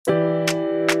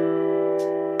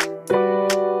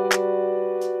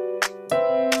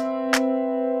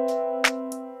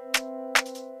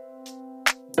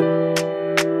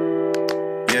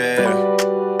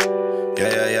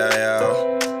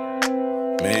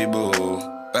table.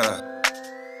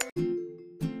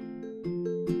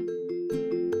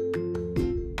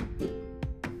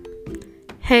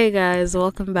 Hey guys,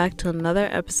 welcome back to another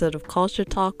episode of Culture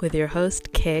Talk with your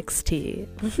host, Kayxtee.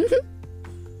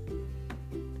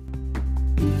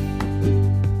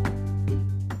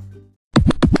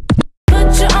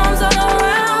 Put your arms all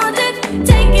around it,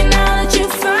 taking now that you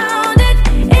found it.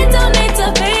 It don't need to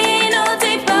be no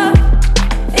deeper.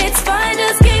 It's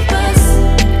finders keepers.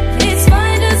 It's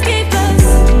finders keepers.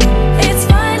 It's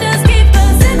finders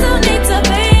keepers. It don't need to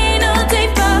be no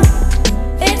deeper.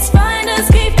 It's finders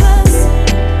keepers.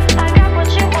 I got what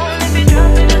you want if you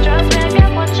trust me, just trust me. I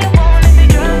got what you want if you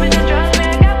trust me, just trust me.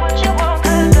 I got what you want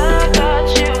 'cause I got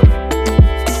you.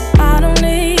 I don't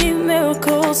need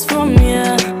miracles from you.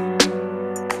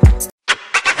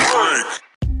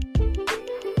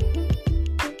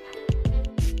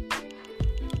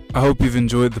 I hope you've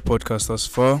enjoyed the podcast thus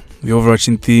far. The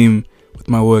overarching theme with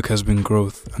my work has been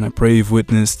growth, and I pray you've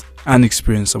witnessed and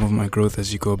experienced some of my growth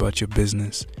as you go about your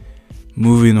business.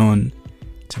 Moving on,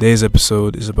 today's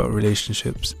episode is about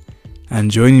relationships,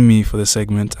 and joining me for the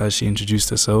segment as she introduced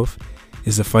herself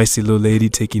is the feisty little lady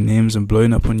taking names and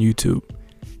blowing up on YouTube.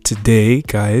 Today,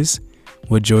 guys,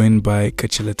 we're joined by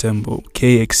Kayxtee,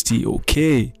 Kayxtee,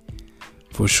 okay,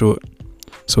 for short.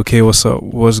 So, Kay, what's up?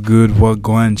 What's good? What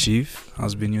going, Chief?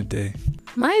 How's been your day?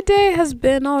 My day has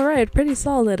been alright, pretty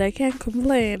solid. I can't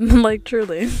complain, like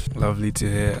truly. Lovely to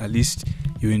hear. At least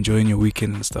you're enjoying your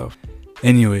weekend and stuff.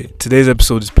 Anyway, today's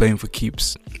episode is playing for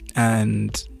keeps.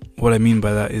 And what I mean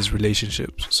by that is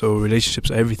relationships. So relationships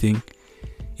are everything,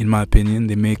 in my opinion.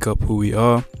 They make up who we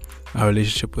are. Our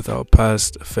relationship with our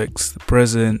past affects the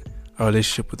present. Our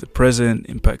relationship with the present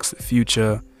impacts the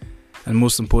future. And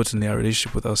most importantly, our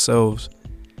relationship with ourselves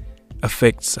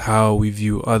affects how we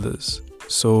view others.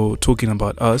 So talking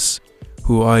about us,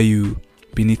 who are you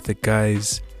beneath the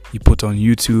guys you put on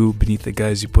YouTube, beneath the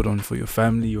guys you put on for your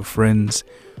family, your friends?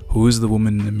 Who is the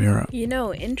woman in the mirror? You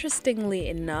know, interestingly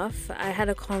enough, I had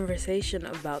a conversation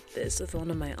about this with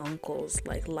one of my uncles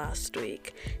like last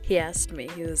week. He asked me,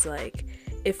 he was like,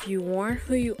 if you weren't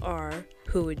who you are,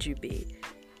 who would you be?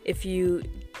 If you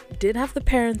didn't have the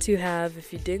parents you have,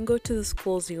 if you didn't go to the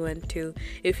schools you went to,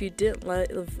 if you didn't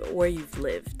live where you've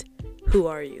lived, who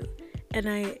are you? And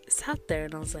I sat there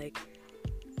and I was like,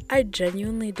 I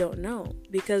genuinely don't know,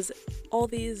 because all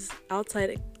these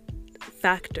outside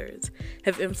factors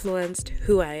have influenced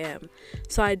who I am.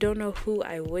 So I don't know who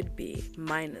I would be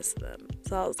minus them.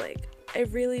 So I was like, I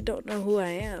really don't know who I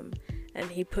am. And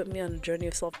he put me on a journey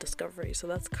of self-discovery. So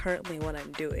that's currently what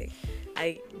I'm doing.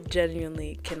 I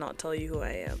genuinely cannot tell you who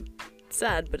I am. It's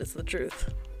sad, but it's the truth.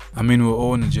 I mean, we're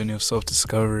all on a journey of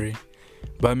self-discovery.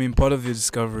 But I mean, part of your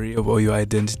discovery of all your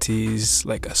identity is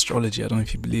like astrology. I don't know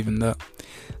if you believe in that.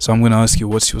 So I'm going to ask you,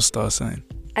 what's your star sign?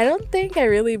 I don't think I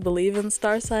really believe in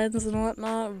star signs and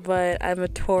whatnot, but I'm a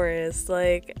Taurus.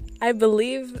 Like, I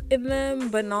believe in them,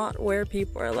 but not where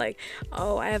people are like,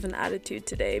 oh, I have an attitude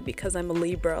today because I'm a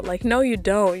Libra. Like, no, you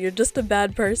don't. You're just a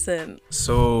bad person.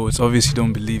 So it's obvious you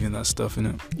don't believe in that stuff,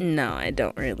 innit? No, I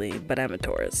don't really, but I'm a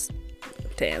Taurus,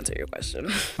 to answer your question.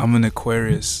 I'm an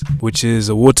Aquarius, which is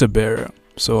a water bearer.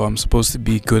 So I'm supposed to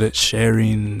be good at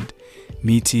sharing, and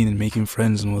meeting and making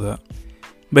friends and all that.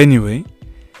 But anyway,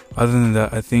 other than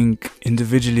that, I think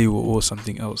individually we're all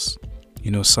something else.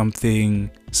 You know, something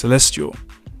celestial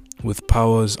with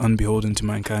powers unbeholden to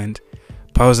mankind.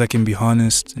 Powers that can be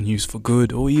harnessed and used for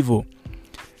good or evil.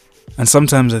 And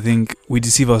sometimes I think we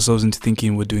deceive ourselves into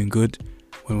thinking we're doing good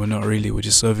when we're not really. We're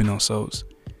just serving ourselves.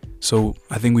 So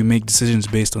I think we make decisions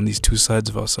based on these two sides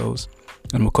of ourselves.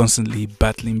 And we're constantly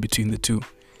battling between the two.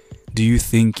 Do you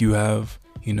think you have,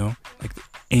 you know, like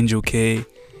Angel K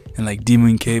and like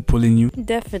Demon K pulling you?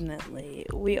 Definitely.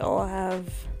 We all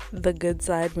have the good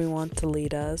side we want to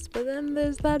lead us, but then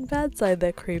there's that bad side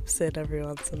that creeps in every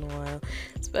once in a while,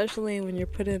 especially when you're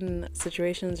put in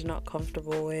situations you're not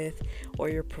comfortable with or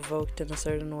you're provoked in a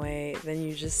certain way. Then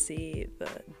you just see the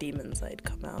demon side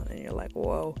come out and you're like,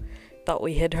 whoa, thought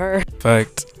we hid her.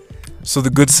 Fact. So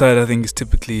the good side, I think, is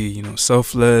typically, you know,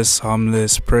 selfless,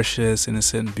 harmless, precious,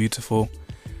 innocent, beautiful.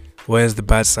 Whereas the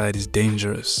bad side is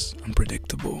dangerous,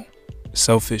 unpredictable,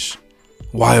 selfish,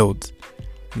 wild,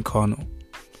 and carnal.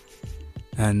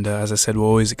 And as I said, we're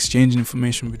always exchanging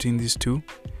information between these two.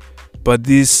 But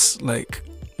this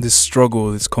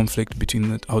struggle, this conflict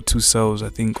between our two selves, I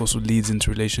think also leads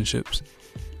into relationships.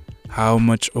 How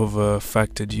much of a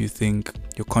factor do you think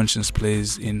your conscience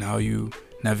plays in how you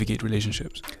navigate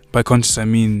relationships? By conscience, I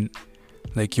mean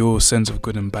like your sense of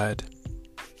good and bad,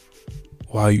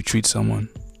 or how you treat someone.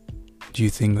 Do you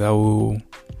think that will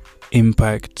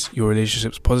impact your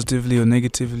relationships positively or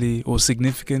negatively or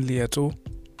significantly at all?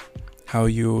 How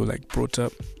you're like brought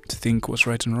up to think what's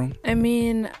right and wrong? I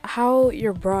mean, how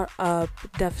you're brought up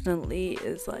definitely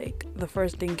is like the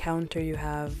first encounter you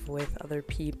have with other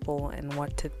people and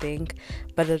what to think,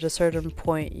 but at a certain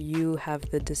point you have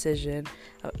the decision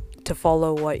to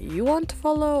follow what you want to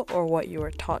follow or what you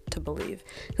are taught to believe,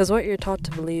 because what you're taught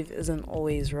to believe isn't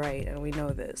always right, and we know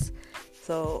this.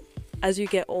 So as you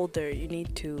get older, you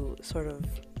need to sort of,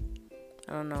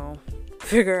 I don't know,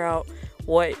 figure out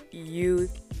what you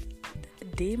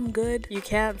deem good. You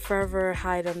can't forever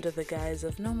hide under the guise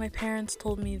of, no, my parents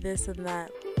told me this and that.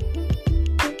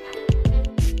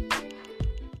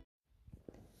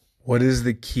 What is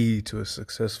the key to a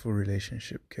successful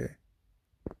relationship, Kay?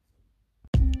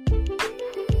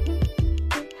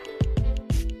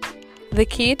 The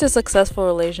key to successful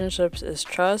relationships is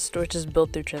trust, which is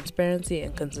built through transparency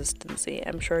and consistency.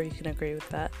 I'm sure you can agree with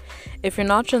that. If you're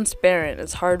not transparent,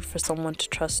 it's hard for someone to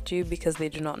trust you because they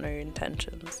do not know your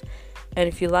intentions. And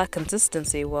if you lack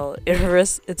consistency, well,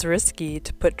 it's risky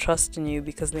to put trust in you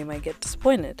because they might get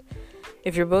disappointed.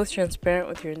 If you're both transparent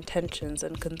with your intentions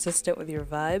and consistent with your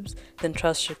vibes, then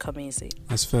trust should come easy.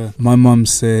 That's fair. My mom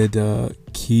said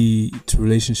key to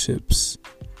relationships,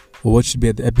 or what should be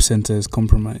at the epicenter, is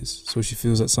compromise. So she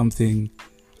feels that something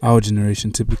our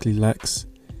generation typically lacks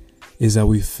is that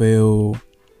we fail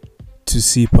to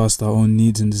see past our own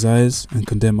needs and desires and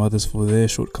condemn others for their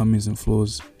shortcomings and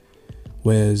flaws.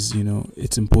 Whereas,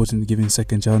 it's important giving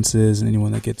second chances, and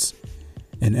anyone that gets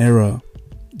an error,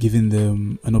 giving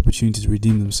them an opportunity to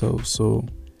redeem themselves. So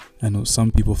I know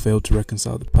some people fail to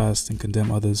reconcile the past and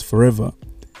condemn others forever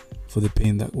for the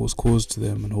pain that was caused to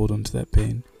them and hold on to that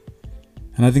pain.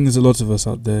 And I think there's a lot of us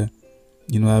out there,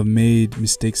 have made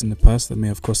mistakes in the past that may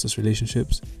have cost us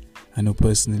relationships. I know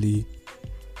personally,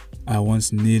 I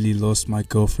once nearly lost my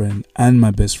girlfriend and my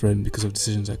best friend because of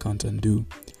decisions I can't undo.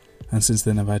 And since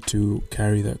then, I've had to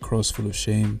carry that cross full of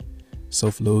shame,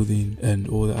 self-loathing, and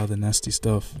all the other nasty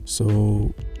stuff.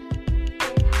 So,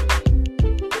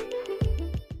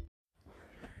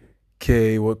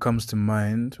 okay, what comes to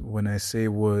mind when I say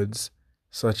words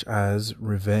such as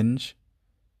revenge,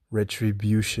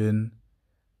 retribution,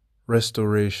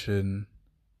 restoration,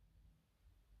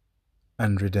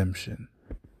 and redemption?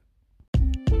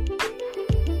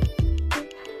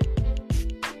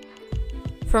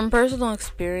 From personal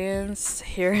experience,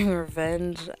 hearing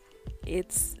revenge,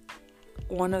 it's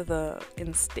one of the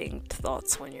instinct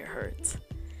thoughts when you're hurt.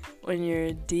 When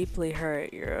you're deeply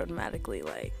hurt, you're automatically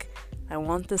like, I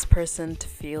want this person to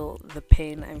feel the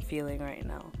pain I'm feeling right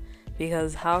now.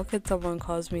 Because how could someone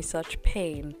cause me such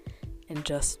pain and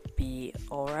just be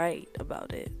alright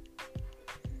about it?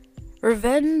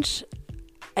 Revenge,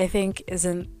 I think,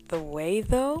 isn't the way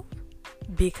though,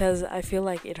 because I feel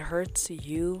like it hurts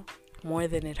you more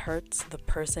than it hurts the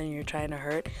person you're trying to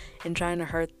hurt. In trying to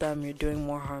hurt them, you're doing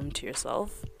more harm to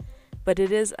yourself. But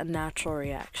it is a natural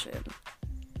reaction.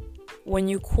 When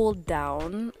you cool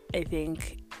down, I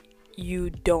think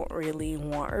you don't really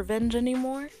want revenge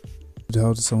anymore.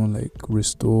 How does someone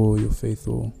restore your faith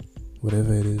or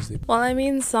whatever it is? Well, I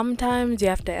mean, sometimes you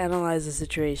have to analyze the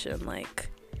situation.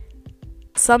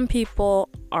 Some people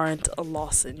aren't a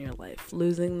loss in your life.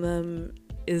 Losing them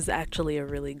is actually a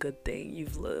really good thing.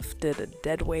 You've lifted a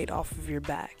dead weight off of your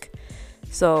back.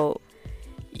 So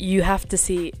you have to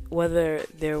see whether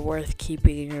they're worth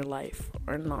keeping in your life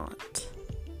or not.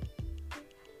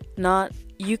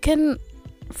 You can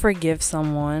forgive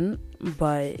someone,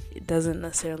 but it doesn't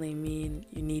necessarily mean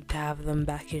you need to have them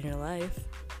back in your life.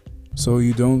 So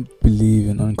you don't believe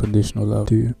in unconditional love,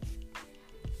 do you?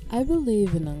 I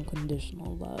believe in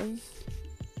unconditional love,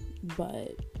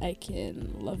 but I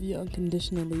can love you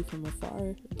unconditionally from afar.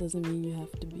 It doesn't mean you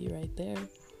have to be right there.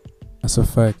 That's a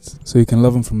fact. So you can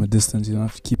love them from a distance, you don't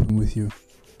have to keep them with you.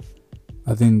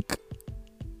 I think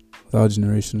with our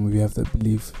generation, we have that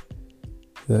belief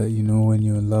that, when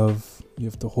you're in love, you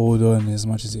have to hold on as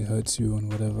much as it hurts you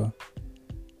and whatever.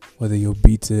 Whether you're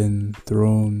beaten,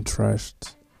 thrown,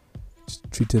 trashed, just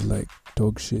treated like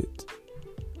dog shit.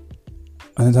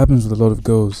 And it happens with a lot of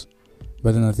girls.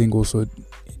 But then I think also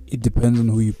it depends on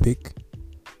who you pick.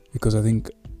 Because I think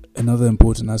another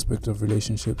important aspect of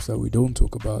relationships that we don't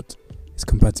talk about is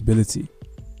compatibility.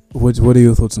 What are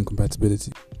your thoughts on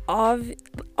compatibility?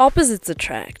 Opposites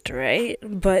attract, right?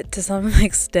 But to some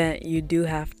extent, you do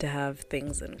have to have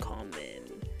things in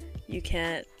common. You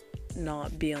can't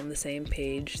not be on the same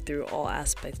page through all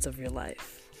aspects of your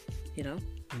life,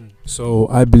 So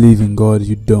I believe in God,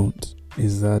 you don't.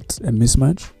 Is that a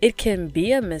mismatch? It can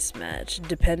be a mismatch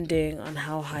depending on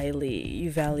how highly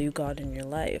you value God in your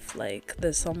life.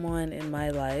 There's someone in my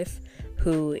life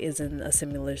who is in a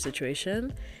similar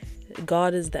situation.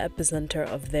 God is the epicenter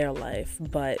of their life,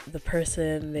 but the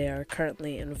person they are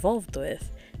currently involved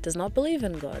with does not believe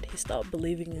in God. He stopped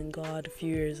believing in God a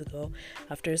few years ago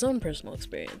after his own personal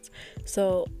experience.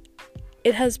 So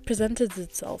it has presented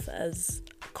itself as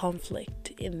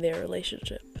conflict in their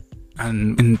relationship.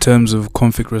 And in terms of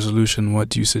conflict resolution, what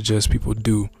do you suggest people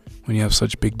do when you have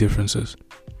such big differences?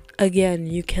 Again,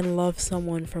 you can love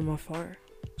someone from afar.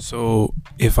 So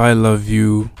if I love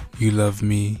you, you love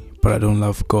me, but I don't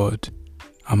love God,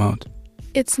 I'm out.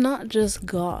 It's not just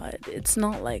God. It's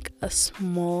not like a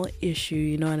small issue,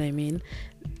 you know what I mean?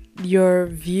 Your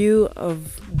view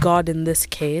of God in this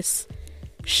case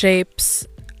shapes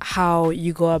how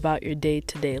you go about your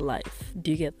day-to-day life.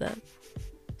 Do you get that?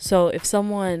 So if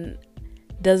someone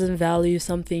doesn't value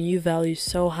something you value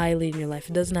so highly in your life,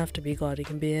 it doesn't have to be God, it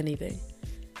can be anything.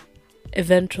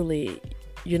 Eventually,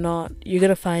 you're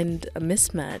gonna find a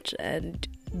mismatch and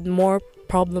more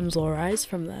problems will arise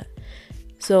from that.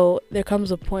 So there comes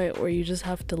a point where you just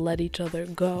have to let each other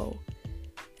go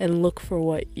and look for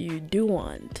what you do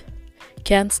want.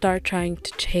 Can't start trying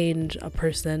to change a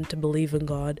person to believe in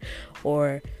God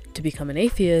or to become an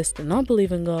atheist and not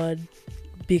believe in God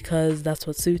because that's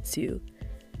what suits you.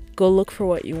 Go look for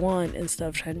what you want instead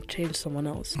of trying to change someone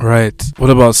else. Right. What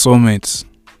about soulmates?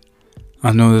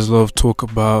 I know there's a lot of talk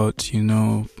about,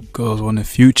 girls want a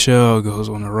future, girls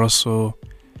want a Russell.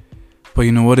 But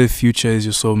what if future is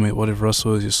your soulmate? What if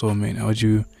Russell is your soulmate?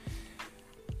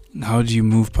 How do you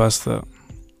move past that?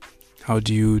 How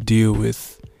do you deal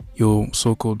with your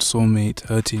so-called soulmate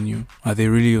hurting you? Are they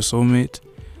really your soulmate?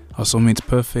 Are soulmates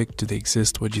perfect? Do they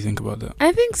exist? What do you think about that?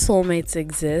 I think soulmates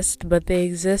exist, but they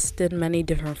exist in many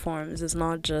different forms. It's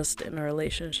not just in a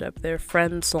relationship. They're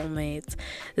friend soulmates.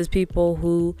 There's people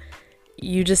who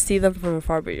you just see them from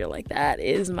afar, but you're like, that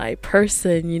is my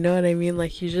person, you know what I mean?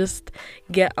 Like, you just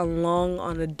get along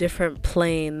on a different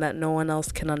plane that no one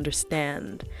else can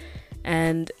understand.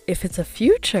 And if it's a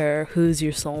future who's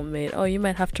your soulmate, you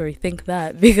might have to rethink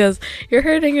that because you're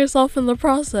hurting yourself in the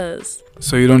process.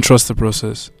 So you don't trust the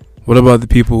process. What about the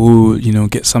people who,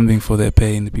 get something for their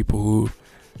pain, the people who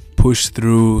push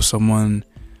through, someone,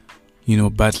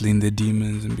 battling their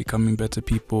demons and becoming better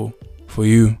people for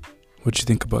you? What do you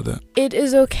think about that? It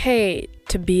is okay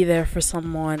to be there for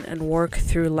someone and work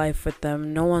through life with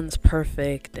them. No one's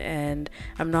perfect, and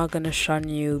I'm not going to shun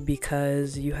you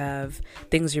because you have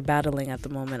things you're battling at the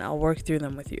moment. I'll work through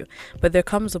them with you. But there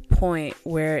comes a point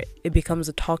where it becomes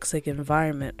a toxic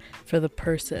environment for the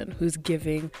person who's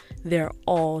giving their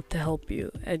all to help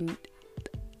you. And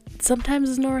sometimes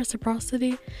there's no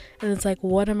reciprocity, and it's like,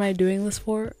 what am I doing this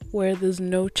for? Where there's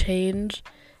no change.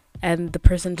 And the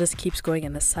person just keeps going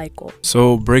in a cycle.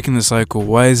 So breaking the cycle,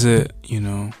 why is it,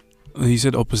 you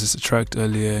said opposites attract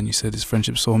earlier and you said it's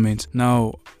friendship soulmates.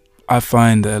 Now, I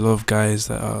find that a lot of guys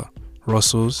that are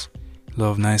Russells, a lot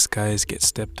of nice guys get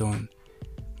stepped on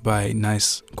by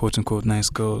nice, quote unquote, nice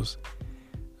girls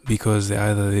because they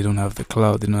don't have the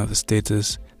clout, they don't have the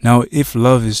status. Now, if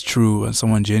love is true and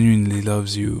someone genuinely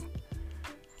loves you,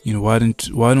 why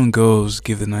don't girls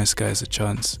give the nice guys a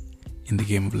chance in the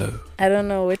game of love? I don't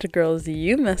know which girls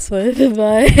you mess with,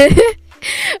 but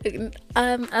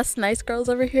us nice girls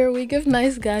over here, we give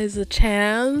nice guys a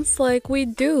chance. Like, we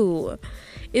do.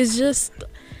 It's just,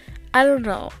 I don't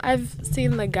know. I've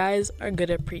seen the guys are good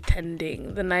at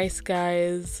pretending. The nice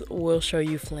guys will show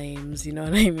you flames, you know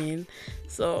what I mean?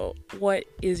 So what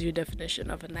is your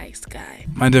definition of a nice guy?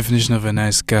 My definition of a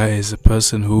nice guy is a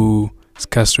person who has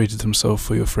castrated himself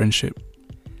for your friendship.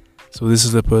 So this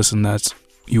is the person that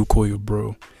you call your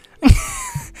bro.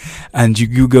 And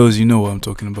you girls, you know what I'm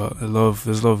talking about. There's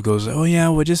a lot of girls like, oh yeah,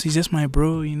 he's just my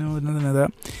bro, nothing like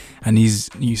that. And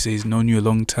you say he's known you a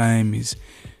long time, he's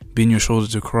been your shoulder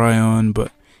to cry on,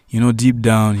 but deep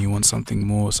down he wants something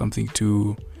more, something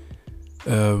to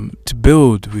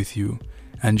build with you.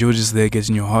 And you're just there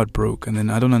getting your heart broke. And then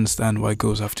I don't understand why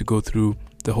girls have to go through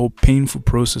the whole painful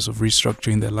process of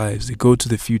restructuring their lives. They go to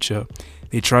the future,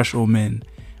 they trash all men,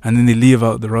 and then they leave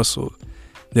out the Russell.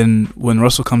 Then when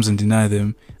Russell comes and deny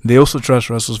them, they also trash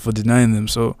Russells for denying them.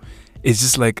 So it's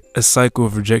just like a cycle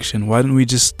of rejection. Why don't we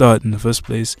just start in the first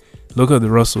place? Look at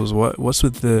the Russells. What's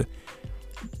with the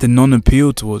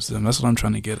non-appeal towards them? That's what I'm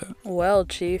trying to get at. Well,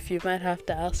 Chief, you might have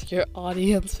to ask your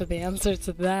audience for the answer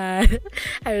to that.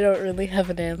 I don't really have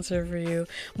an answer for you.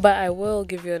 But I will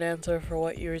give you an answer for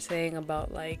what you were saying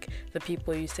about, like, the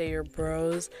people you say you're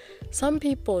bros. Some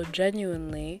people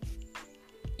genuinely...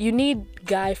 You need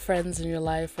guy friends in your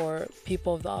life or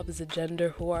people of the opposite gender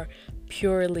who are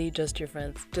purely just your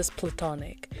friends, just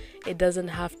platonic. It doesn't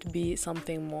have to be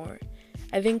something more.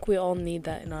 I think we all need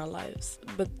that in our lives.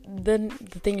 But then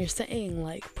the thing you're saying,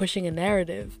 like pushing a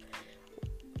narrative,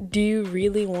 do you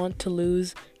really want to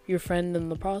lose your friend in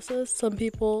the process? Some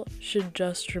people should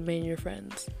just remain your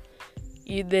friends.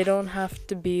 They don't have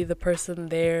to be the person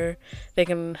there. They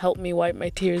can help me wipe my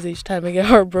tears each time I get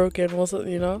heartbroken.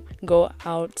 Also, go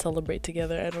out, celebrate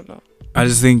together. I don't know. I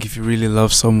just think if you really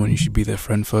love someone, you should be their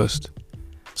friend first.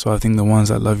 So I think the ones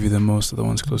that love you the most are the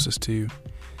ones closest to you.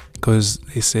 Because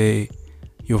they say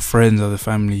your friends are the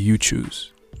family you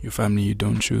choose, your family you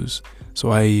don't choose.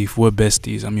 So if we're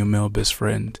besties, I'm your male best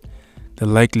friend. The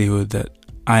likelihood that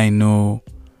I know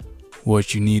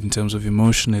what you need in terms of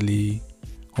emotionally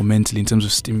or mentally, in terms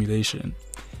of stimulation,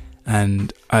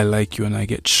 and I like you and I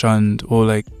get shunned, or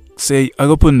like say I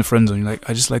go put in the friend zone, like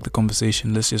I just like the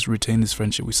conversation, let's just retain this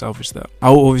friendship, we salvage that.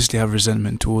 I'll obviously have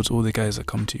resentment towards all the guys that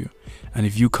come to you. And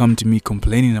if you come to me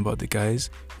complaining about the guys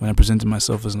when I presented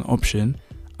myself as an option,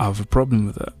 I have a problem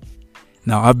with that.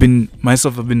 Now I've been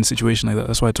in a situation like that.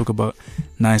 That's why I talk about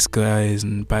nice guys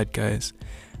and bad guys.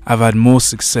 I've had more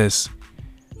success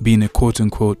being a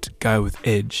quote-unquote guy with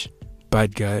edge,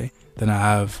 bad guy, than I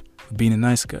have being a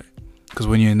nice guy. Because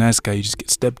when you're a nice guy, you just get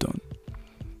stepped on.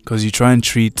 Because you try and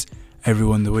treat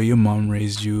everyone the way your mom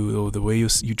raised you, or the way you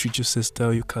treat your sister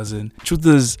or your cousin. Truth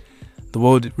is, the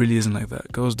world really isn't like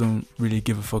that. Girls don't really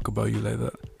give a fuck about you like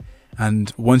that.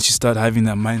 And once you start having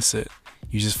that mindset,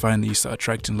 you just find that you start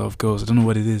attracting a lot of girls. I don't know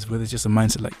what it is, whether it's just a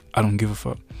mindset like, I don't give a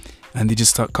fuck. And they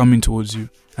just start coming towards you.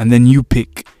 And then you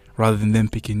pick rather than them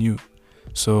picking you.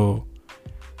 So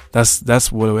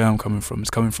that's where I'm coming from. It's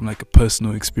coming from like a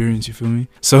personal experience, you feel me?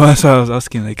 So that's why I was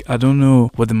asking, like, I don't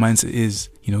know what the mindset is.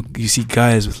 You see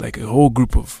guys with like a whole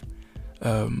group of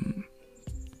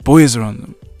boys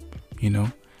around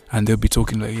them, and they'll be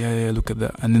talking like, yeah, look at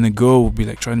that. And then a girl will be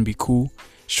like trying to be cool.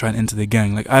 She's trying to enter the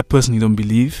gang. Like, I personally don't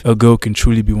believe a girl can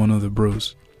truly be one of the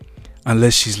bros.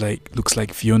 Unless she's like, looks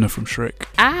like Fiona from Shrek.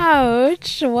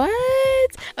 Ouch,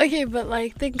 what? Okay, but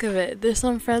like, think of it. There's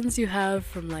some friends you have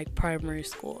from like primary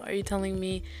school. Are you telling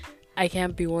me I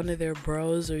can't be one of their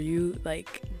bros, or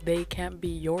they can't be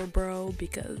your bro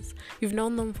because you've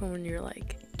known them from when you're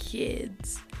like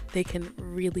kids? They can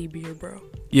really be your bro.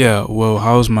 Yeah, well,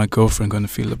 how's my girlfriend gonna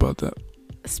feel about that?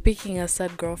 Speaking as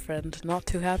said girlfriend, not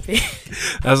too happy.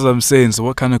 That's what I'm saying. So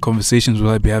what kind of conversations will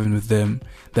I be having with them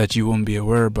that you won't be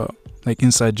aware about? Like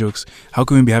inside jokes. How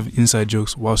can we be having inside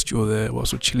jokes whilst you're there,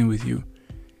 whilst we're chilling with you?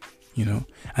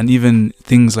 And even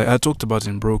things like I talked about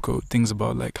in bro code, things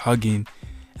about like hugging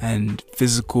and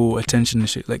physical attention and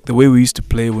shit. Like the way we used to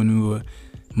play when we were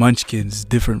munchkins is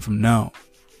different from now.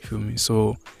 You feel me?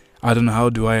 So I don't know, how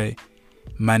do I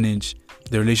manage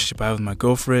the relationship I have with my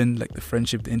girlfriend, like the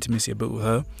friendship, the intimacy I built with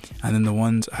her, and then the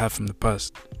ones I have from the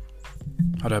past?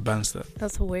 How do I balance that?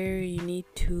 That's where you need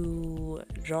to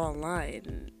draw a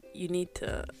line. You need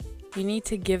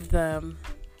to give them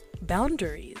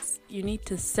boundaries. You need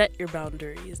to set your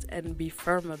boundaries and be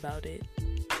firm about it.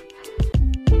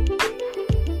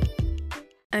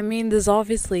 I mean, there's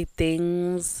obviously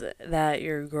things that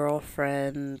your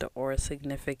girlfriend or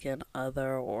significant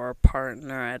other or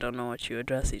partner, I don't know what you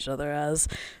address each other as,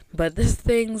 but there's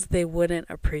things they wouldn't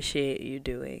appreciate you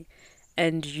doing,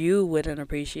 and you wouldn't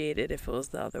appreciate it if it was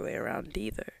the other way around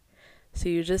either. So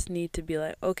you just need to be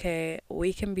like, okay,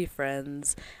 we can be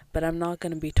friends, but I'm not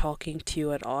going to be talking to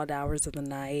you at odd hours of the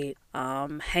night,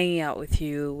 hanging out with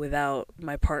you without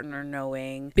my partner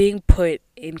knowing, being put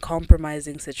in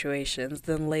compromising situations.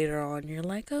 Then later on, you're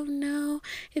like, oh no,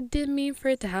 it didn't mean for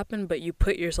it to happen, but you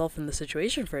put yourself in the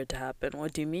situation for it to happen.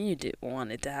 What do you mean you didn't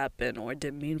want it to happen or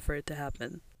didn't mean for it to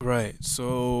happen? Right.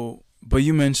 So, but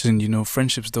you mentioned,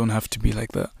 friendships don't have to be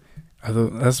like that.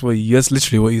 That's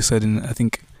literally what you said in, I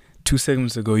think, 2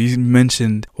 segments ago. You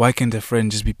mentioned, why can't a friend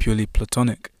just be purely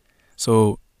platonic?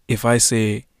 So if I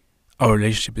say our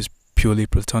relationship is purely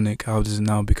platonic, how does it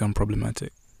now become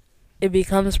problematic? It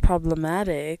becomes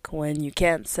problematic when you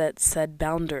can't set said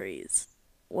boundaries,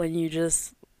 when you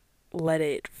just let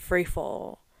it free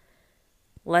fall.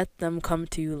 Let them come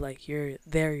to you like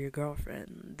they're your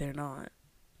girlfriend. They're not.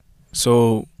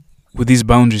 So with these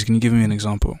boundaries, can you give me an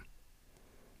example?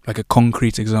 Like a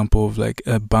concrete example of like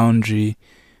a boundary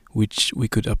which we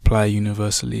could apply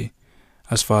universally,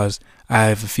 as far as I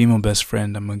have a female best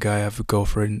friend, I'm a guy, I have a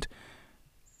girlfriend.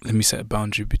 Let me set a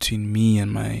boundary between me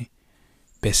and my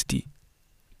bestie,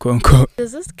 quote unquote.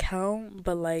 Does this count?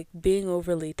 But like being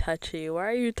overly touchy. Why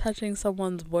are you touching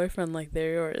someone's boyfriend like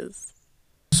they're yours?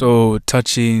 So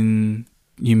touching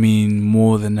You mean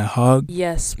more than a hug?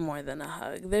 Yes, more than a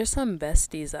hug. There's some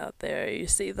besties out there. You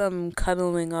see them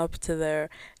cuddling up to their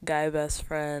guy best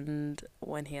friend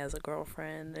when he has a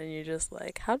girlfriend, and you're just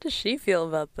like, how does she feel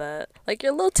about that? Like,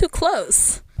 you're a little too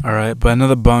close. Alright, but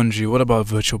another boundary, what about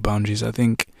virtual boundaries? I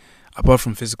think apart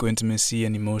from physical intimacy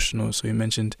and emotional, so you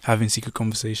mentioned having secret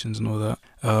conversations and all that.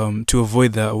 To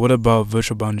avoid that, what about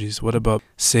virtual boundaries? What about,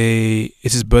 say,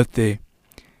 it's his birthday,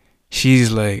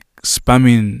 she's like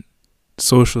spamming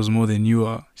socials more than you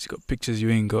are. She's got pictures you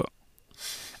ain't got,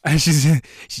 and she's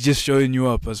just showing you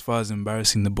up as far as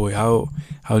embarrassing the boy. How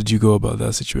did you go about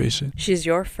that situation? She's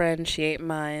your friend, she ain't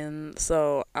mine,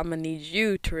 so I'm gonna need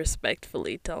you to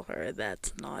respectfully tell her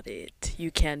that's not it.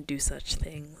 You can't do such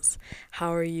things.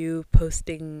 How are you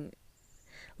posting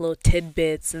little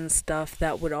tidbits and stuff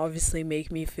that would obviously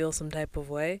make me feel some type of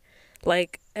way?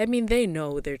 Like, I mean, they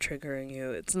know they're triggering you.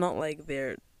 It's not like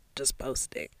they're just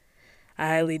posting. I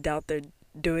highly doubt they're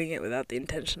doing it without the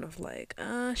intention of like,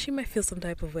 she might feel some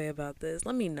type of way about this.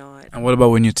 Let me not. And what about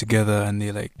when you're together and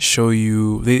they like show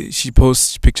you, she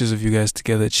posts pictures of you guys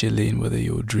together chilling, whether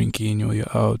you're drinking or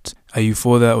you're out. Are you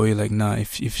for that, or you're like, nah,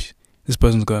 if this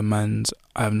person's got a man's,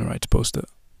 I have no right to post it?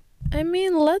 I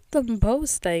mean, let them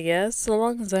post, I guess. So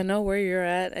long as I know where you're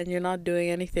at and you're not doing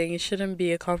anything, it shouldn't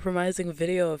be a compromising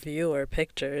video of you or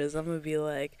pictures. I'm gonna be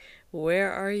like,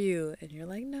 where are you? And you're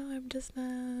like, no, I'm just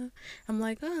not. I'm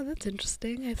like, oh, that's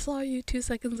interesting. I saw you 2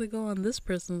 seconds ago on this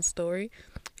person's story.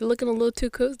 You're looking a little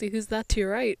too cozy. Who's that to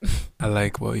your right? I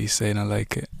like what he's saying. I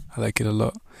like it. I like it a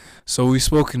lot. So we've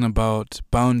spoken about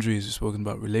boundaries. We've spoken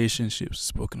about relationships. We've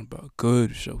spoken about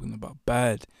good. We've spoken about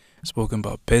bad. We've spoken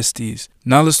about besties.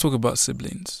 Now let's talk about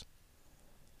siblings.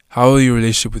 How are your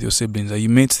relationship with your siblings? Are you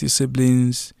mates with your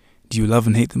siblings? Do you love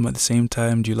and hate them at the same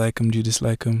time? Do you like them? Do you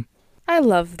dislike them? I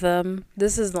love them.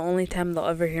 This is the only time they'll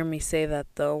ever hear me say that,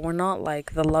 though. We're not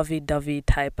like the lovey-dovey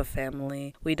type of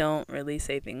family. We don't really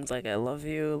say things like, I love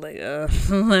you. Like,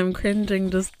 I'm cringing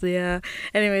just, yeah.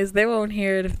 Anyways, they won't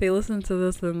hear it. If they listen to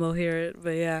this, then they'll hear it.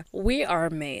 But yeah, we are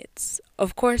mates.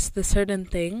 Of course, the certain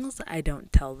things I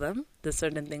don't tell them. The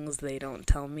certain things they don't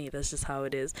tell me. That's just how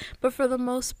it is. But for the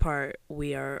most part,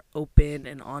 we are open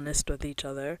and honest with each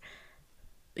other.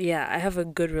 Yeah, I have a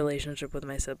good relationship with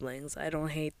my siblings. I don't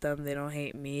hate them, they don't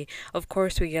hate me. Of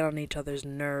course, we get on each other's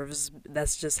nerves.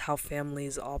 That's just how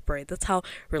families operate. That's how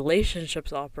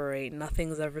relationships operate.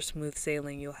 Nothing's ever smooth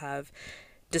sailing. You'll have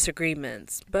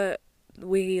disagreements, but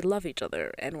we love each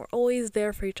other and we're always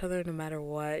there for each other no matter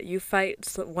what. You fight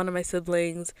one of my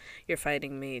siblings, you're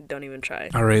fighting me. Don't even try.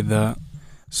 I rate that.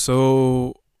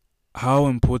 So, how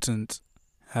important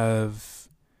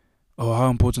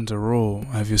how important a role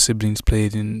have your siblings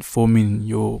played in forming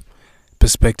your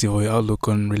perspective or your outlook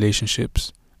on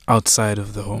relationships outside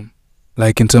of the home?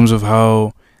 Like in terms of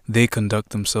how they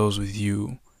conduct themselves with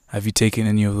you, have you taken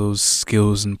any of those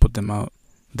skills and put them out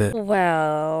there?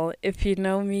 Well, if you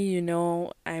know me, you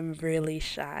know I'm really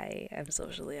shy. I'm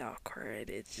socially awkward.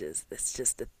 It's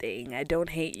just a thing. I don't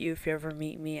hate you if you ever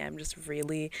meet me. I'm just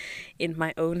really in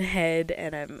my own head,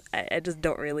 and I just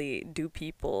don't really do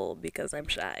people because I'm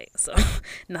shy. So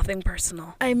nothing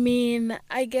personal. I mean,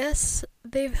 I guess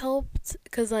they've helped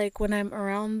because like when I'm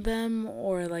around them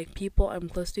or like people I'm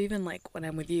close to, even like when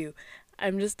I'm with you,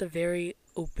 I'm just a very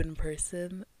open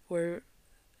person where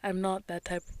I'm not that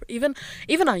type of even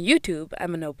on YouTube,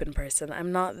 I'm an open person.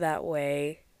 I'm not that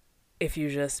way if you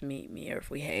just meet me or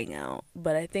if we hang out.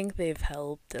 But I think they've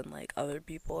helped and like other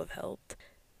people have helped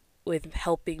with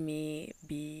helping me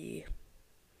be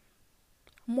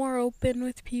more open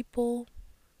with people,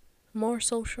 more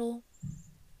social.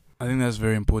 I think that's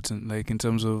very important. Like in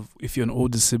terms of if you're an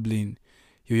older sibling,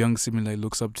 your young sibling like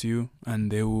looks up to you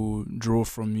and they will draw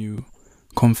from you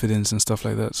confidence and stuff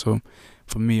like that. So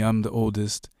for me, I'm the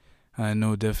oldest, and I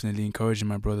know definitely encouraging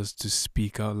my brothers to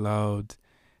speak out loud,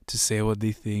 to say what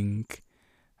they think,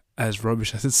 as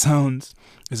rubbish as it sounds,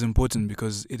 is important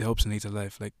because it helps in later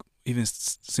life. Like even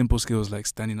simple skills like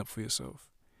standing up for yourself.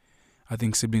 I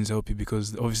think siblings help you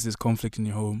because obviously there's conflict in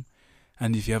your home,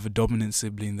 and if you have a dominant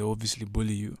sibling, they'll obviously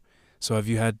bully you. So have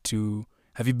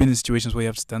you been in situations where you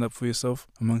have to stand up for yourself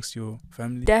amongst your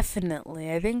family?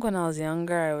 Definitely. I think when I was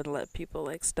younger, I would let people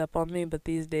like step on me, but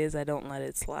these days I don't let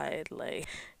it slide. Like,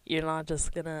 you're not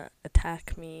just gonna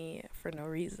attack me for no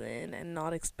reason and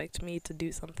not expect me to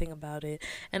do something about it.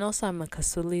 And also, I'm a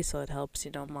kasuli, so it helps,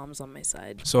 mom's on my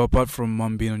side. So apart from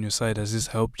mom being on your side, has this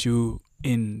helped you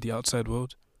in the outside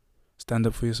world? Stand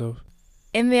up for yourself?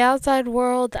 In the outside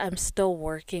world, I'm still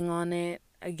working on it.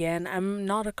 Again, I'm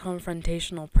not a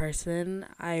confrontational person.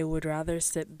 I would rather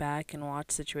sit back and watch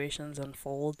situations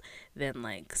unfold than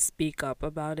like speak up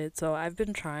about it. So I've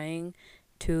been trying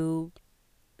to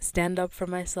stand up for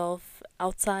myself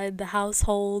outside the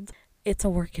household. It's a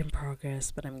work in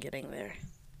progress, but I'm getting there.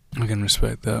 I can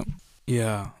respect that.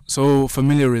 Yeah. So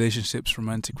familiar relationships,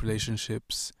 romantic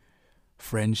relationships,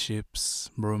 friendships,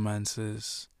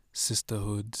 romances,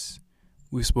 sisterhoods.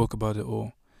 We spoke about it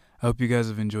all. I hope you guys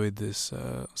have enjoyed this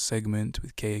segment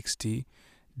with Kayxtee.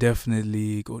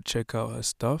 Definitely go check out her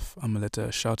stuff. I'm gonna let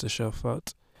her shout herself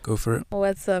out. Go for it.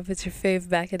 What's up? It's your fave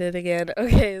back at it again.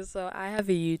 Okay, so I have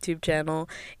a YouTube channel.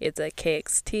 It's a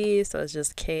Kayxtee, so it's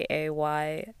just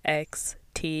KAYXTEE.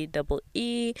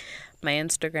 My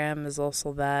Instagram is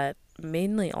also that.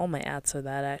 Mainly all my ads are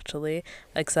that, actually,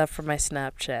 except for my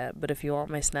Snapchat. But if you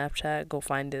want my Snapchat, go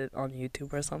find it on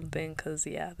YouTube or something, because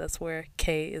yeah, that's where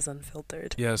K is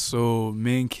unfiltered. Yeah, so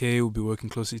me and Kay will be working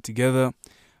closely together.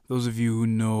 Those of you who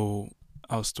know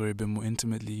our story a bit more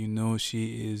intimately, you know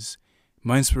she is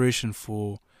my inspiration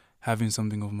for having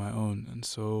something of my own. And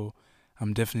so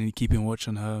I'm definitely keeping watch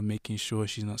on her, making sure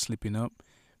she's not slipping up,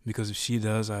 because if she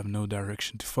does, I have no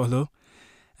direction to follow.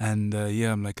 And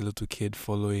yeah, I'm like a little kid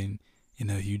following in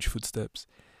her huge footsteps.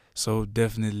 So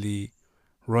definitely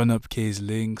run up Kay's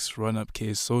links, run up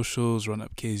Kay's socials, run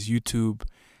up Kay's YouTube,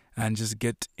 and just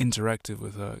get interactive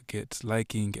with her. Get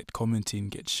liking, get commenting,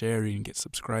 get sharing, get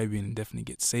subscribing, and definitely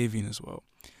get saving as well.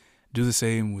 Do the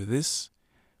same with this.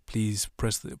 Please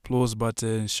press the applause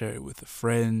button, share it with a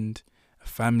friend, a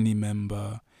family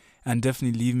member, and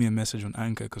definitely leave me a message on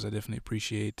Anchor, because I definitely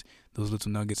appreciate those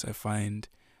little nuggets I find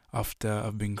after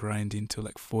I've been grinding till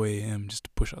like 4 a.m. just to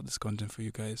push out this content for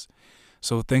you guys.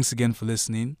 So thanks again for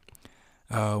listening.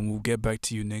 We'll get back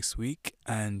to you next week.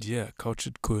 And yeah,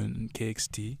 Cultured Kun and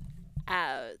Kayxtee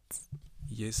Out.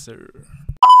 Yes, sir.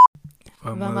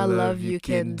 Mama love you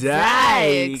can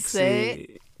die,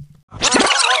 EXE.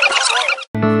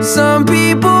 Some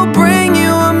people bring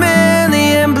you a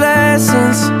million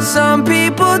blessings. Some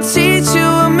people teach you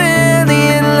a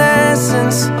million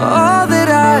lessons. All that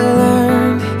I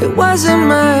learned, it wasn't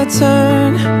my turn.